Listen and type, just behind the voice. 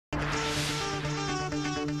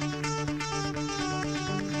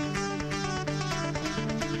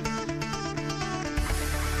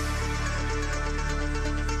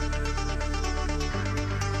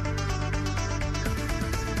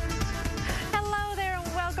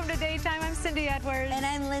Cindy Edwards. And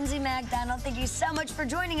I'm Lindsay McDonald. Thank you so much for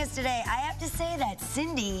joining us today. I have to say that,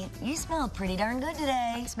 Cindy, you smell pretty darn good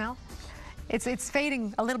today. I smell? It's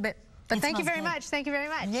fading a little bit. But thank you very much. Thank you very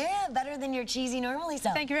much. Yeah, better than your cheesy normally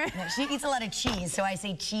self. Thank you very much. No, she eats a lot of cheese, so I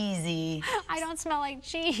say cheesy. I don't smell like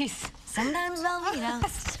cheese. Sometimes, Velveeta.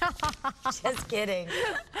 Just kidding.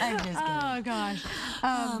 I'm just kidding. Oh, gosh.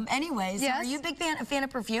 Anyways, yes? Are you a big fan of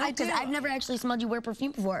perfume? I do. Because I've never actually smelled you wear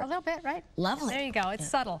perfume before. A little bit, right? Lovely. There you go. It's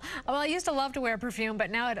subtle. Well, I used to love to wear perfume,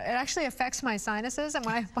 but now it actually affects my sinuses. And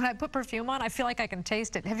when I put perfume on, I feel like I can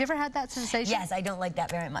taste it. Have you ever had that sensation? Yes, I don't like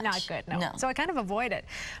that very much. Not good, no. No. So I kind of avoid it.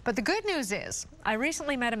 But the good news is, I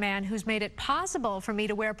recently met a man who's made it possible for me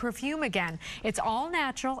to wear perfume again. It's all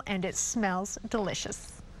natural and it smells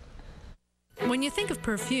delicious. When you think of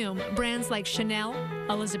perfume, brands like Chanel,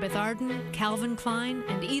 Elizabeth Arden, Calvin Klein,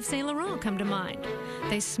 and Yves Saint Laurent come to mind.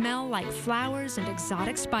 They smell like flowers and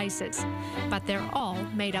exotic spices, but they're all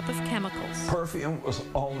made up of chemicals. Perfume was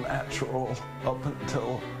all natural up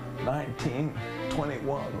until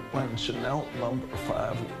 1921 when Chanel No.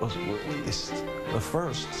 5 was released, the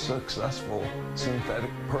first successful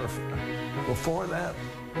synthetic perfume. Before that,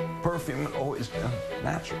 perfume had always been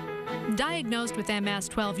natural. Diagnosed with MS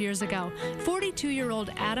 12 years ago,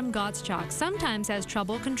 42-year-old Adam Gottschalk sometimes has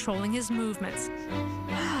trouble controlling his movements.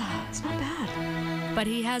 It's not bad. But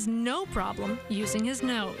he has no problem using his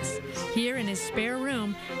nose. Here in his spare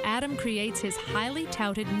room, Adam creates his highly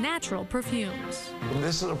touted natural perfumes.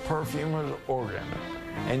 This is a perfumer's organ,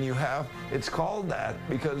 and it's called that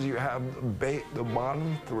because you have the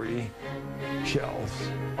bottom 3 shelves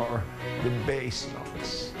are the base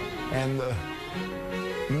notes, and the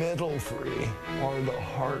middle 3 are the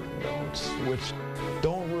heart notes, which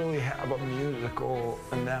don't really have a musical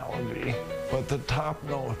analogy, but the top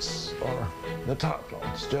notes are the top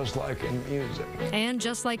notes, just like in music. And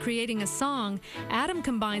just like creating a song, Adam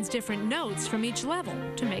combines different notes from each level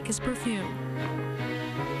to make his perfume.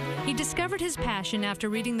 He discovered his passion after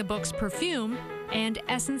reading the books Perfume and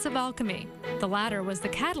Essence of Alchemy. The latter was the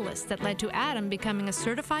catalyst that led to Adam becoming a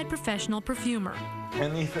certified professional perfumer.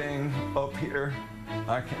 Anything up here,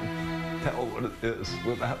 I can tell what it is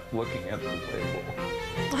without looking at the label.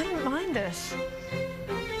 I don't mind this.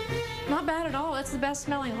 Not bad at all. It's the best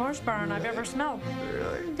smelling horse barn I've ever smelled.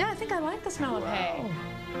 Really? Yeah, I think I like the smell of hay.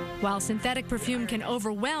 While synthetic perfume can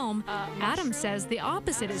overwhelm, Adam says the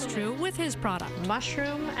opposite is true with his product.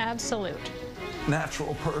 Mushroom Absolute.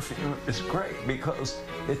 Natural perfume is great because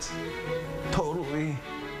it's totally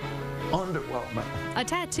underwhelming. A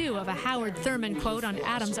tattoo of a Howard Thurman quote on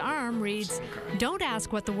Adam's arm reads, "Don't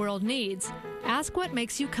ask what the world needs, ask what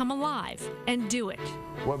makes you come alive, and do it."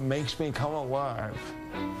 What makes me come alive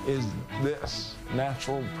is this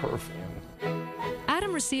natural perfume.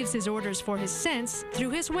 Adam receives his orders for his scents through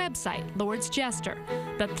his website, Lord's Jester,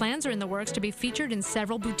 but plans are in the works to be featured in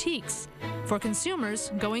several boutiques. For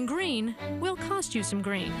consumers, going green will cost you some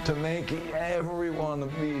green. To make every one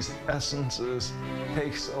of these essences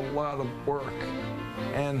takes a lot of work,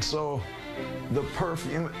 and so the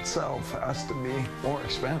perfume itself has to be more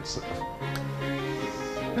expensive.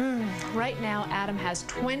 Right now, Adam has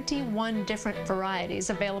 21 different varieties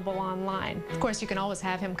available online. Of course, you can always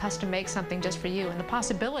have him custom make something just for you, and the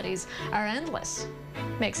possibilities are endless.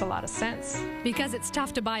 Makes a lot of sense. Because it's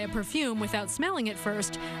tough to buy a perfume without smelling it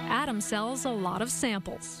first, Adam sells a lot of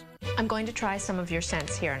samples. I'm going to try some of your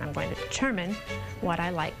scents here, and I'm going to determine what I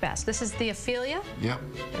like best. This is the Ophelia. Yep.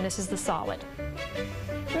 And this is the Solid.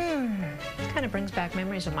 Kind of brings back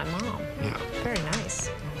memories of my mom. Yeah. Very nice.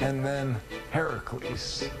 And then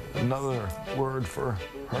Heracles, another word for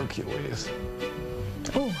Hercules.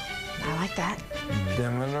 Oh, I like that.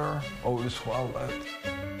 Demeter, eau de toilette.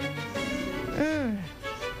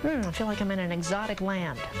 I feel like I'm in an exotic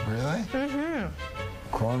land. Really? Mm-hmm.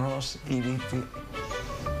 Kronos, EDP.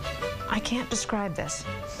 I can't describe this.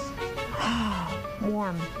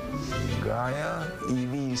 Warm. Gaia,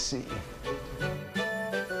 EDC.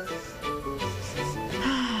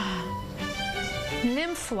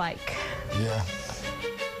 Nymph-like. Yeah.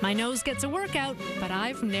 My nose gets a workout, but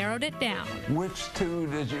I've narrowed it down. Which 2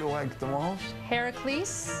 did you like the most?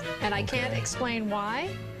 Heracles, and I can't explain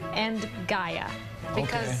why, and Gaia,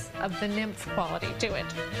 because of the nymph quality to it.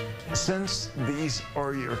 Since these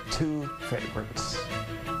are your 2 favorites,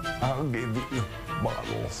 I'll give you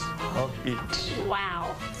bottles of each.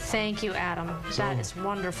 Wow. Thank you, Adam. That is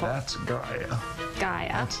wonderful. That's Gaia.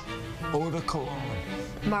 Gaia. That's eau de cologne.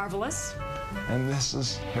 Marvelous. And this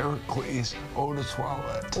is Heracles eau de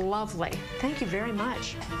toilette. Lovely. Thank you very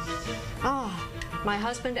much. Oh, my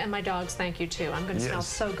husband and my dogs thank you too. I'm going to smell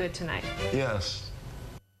so good tonight. Yes.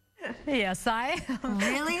 Yes,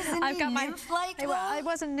 Really, Cindy? I've got my nymph-like glow? I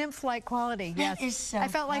wasn't nymph-like quality. Yes, That is so I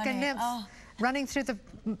felt like a funny. nymph running through the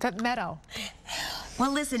meadow.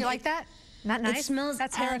 Well, listen. Do you like that? Not nice? It smells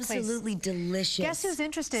That's Heracles. absolutely delicious. Guess who's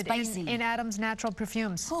interested in Adam's natural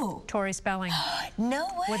perfumes? Who? Tori Spelling. No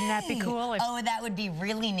way. Wouldn't that be cool? Oh, that would be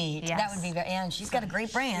really neat. Yes. That would be very, and she's got a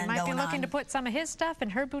great brand She might be going looking on. to put some of his stuff in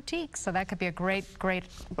her boutique, so that could be a great,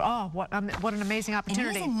 oh, what an amazing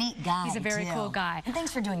opportunity. And he's a neat guy, He's a very cool guy. And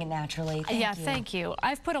thanks for doing it naturally. Thank you. Thank you.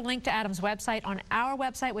 I've put a link to Adam's website on our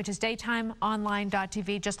website, which is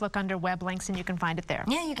daytimeonline.tv. Just look under web links and you can find it there.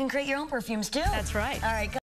 Yeah, you can create your own perfumes too. That's right. All right.